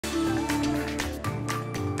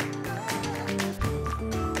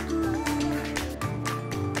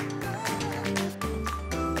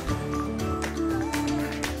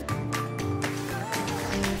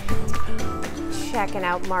Checking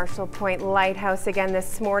out Marshall Point Lighthouse again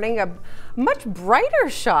this morning. A much brighter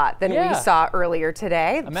shot than we saw earlier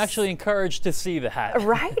today. I'm actually encouraged to see that.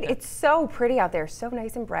 Right? It's so pretty out there. So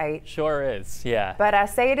nice and bright. Sure is, yeah. But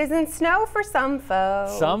say it isn't snow for some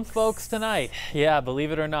folks. Some folks tonight. Yeah,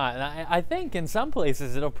 believe it or not. And I think in some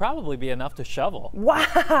places it'll probably be enough to shovel.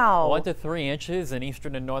 Wow. 1 to 3 inches in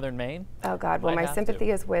eastern and northern Maine. Oh, God. Well, my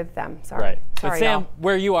sympathy is with them. Sorry. Right. Sorry, but Sam,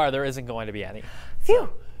 where you are, there isn't going to be any. Phew.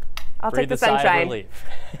 I'll take the sunshine.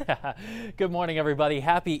 Good morning, everybody.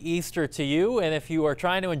 Happy Easter to you. And if you are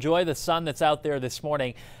trying to enjoy the sun that's out there this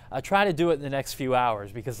morning, try to do it in the next few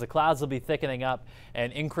hours because the clouds will be thickening up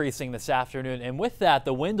and increasing this afternoon. And with that,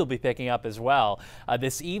 the wind will be picking up as well.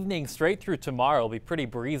 This evening, straight through tomorrow, will be pretty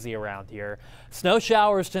breezy around here. Snow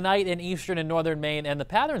showers tonight in eastern and northern Maine, and the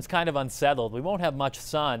pattern's kind of unsettled. We won't have much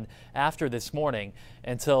sun after this morning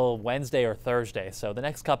until Wednesday or Thursday. So the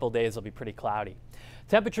next couple days will be pretty cloudy.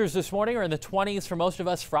 Temperatures this morning are in the 20s for most of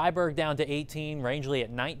us. Freiburg down to 18, Rangeley at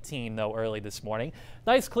 19 though early this morning.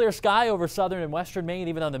 Nice clear sky over southern and western Maine,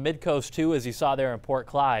 even on the mid-coast too, as you saw there in Port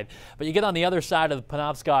Clyde. But you get on the other side of the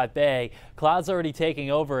Penobscot Bay, clouds already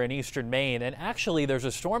taking over in eastern Maine, and actually there's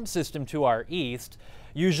a storm system to our east.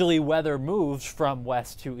 Usually weather moves from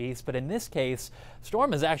west to east, but in this case,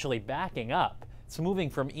 storm is actually backing up. It's moving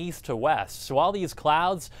from east to west. So all these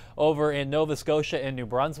clouds over in Nova Scotia and New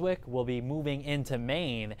Brunswick will be moving into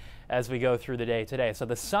Maine as we go through the day today. So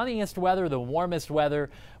the sunniest weather, the warmest weather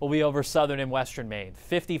will be over southern and western Maine.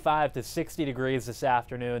 55 to 60 degrees this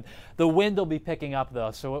afternoon. The wind will be picking up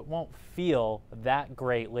though, so it won't feel that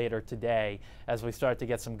great later today as we start to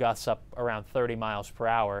get some gusts up around 30 miles per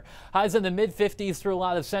hour. Highs in the mid 50s through a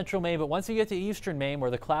lot of central Maine, but once you get to eastern Maine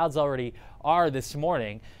where the clouds already are this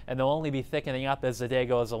morning, and they'll only be thickening up as the day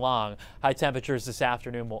goes along, high temperatures this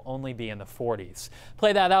afternoon will only be in the 40s.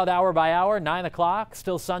 Play that out hour by hour. 9 o'clock,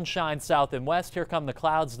 still sunshine south and west. Here come the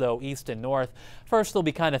clouds though, east and north. First they'll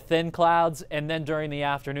be kind of thin clouds, and then during the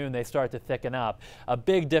afternoon they start to thicken up. A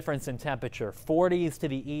big difference in temperature, 40s to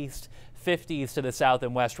the east, 50s to the south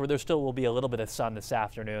and west, where there still will be a little bit of sun this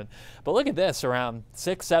afternoon. But look at this, around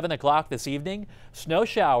 6, 7 o'clock this evening, snow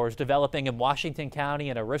showers developing in Washington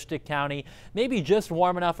County and Aroostook County. Maybe just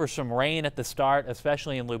warm enough for some rain at the start,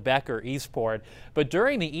 especially in Lubec or Eastport. But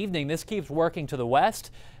during the evening, this keeps working to the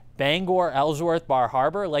west. Bangor, Ellsworth, Bar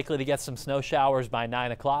Harbor likely to get some snow showers by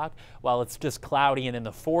 9 o'clock, while it's just cloudy and in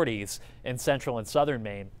the 40s in central and southern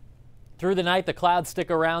Maine. Through the night, the clouds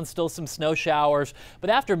stick around, still some snow showers,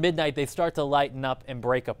 but after midnight, they start to lighten up and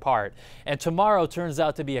break apart. And tomorrow turns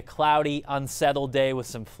out to be a cloudy, unsettled day with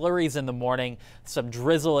some flurries in the morning, some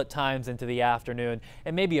drizzle at times into the afternoon,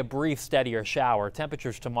 and maybe a brief, steadier shower.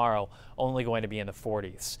 Temperatures tomorrow only going to be in the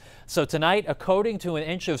 40s. So tonight, a coating to an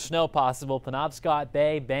inch of snow possible. Penobscot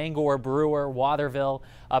Bay, Bangor, Brewer, Waterville,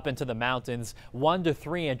 up into the mountains. 1 to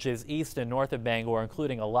 3 inches east and north of Bangor,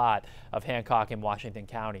 including a lot of Hancock and Washington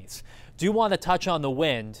counties. Do want to touch on the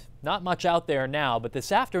wind. Not much out there now, but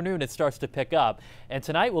this afternoon it starts to pick up. And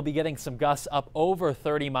tonight we'll be getting some gusts up over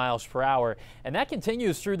 30 miles per hour. And that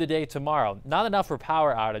continues through the day tomorrow. Not enough for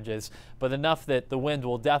power outages, but enough that the wind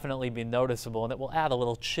will definitely be noticeable, and it will add a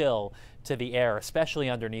little chill to the air,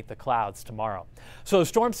 especially underneath the clouds tomorrow. So the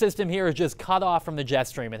storm system here is just cut off from the jet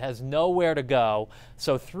stream. It has nowhere to go.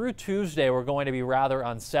 So through Tuesday, we're going to be rather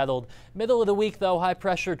unsettled. Middle of the week, though, high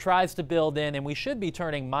pressure tries to build in, and we should be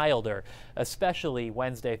turning milder, especially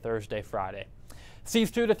Wednesday, Thursday, Friday.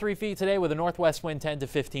 Seas 2 to 3 feet today with a northwest wind 10 to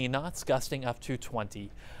 15 knots, gusting up to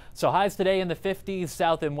 20. So highs today in the 50s,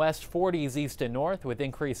 south and west, 40s east and north with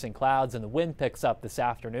increasing clouds, and the wind picks up this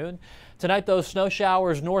afternoon. Tonight, those snow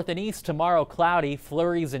showers north and east. Tomorrow, cloudy,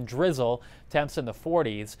 flurries and drizzle, temps in the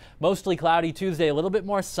 40s. Mostly cloudy Tuesday, a little bit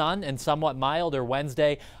more sun and somewhat milder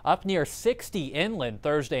Wednesday. Up near 60 inland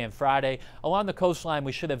Thursday and Friday. Along the coastline,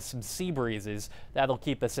 we should have some sea breezes. That'll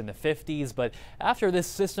keep us in the 50s. But after this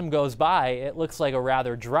system goes by, it looks like a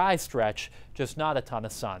rather dry stretch, just not a ton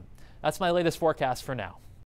of sun. That's my latest forecast for now.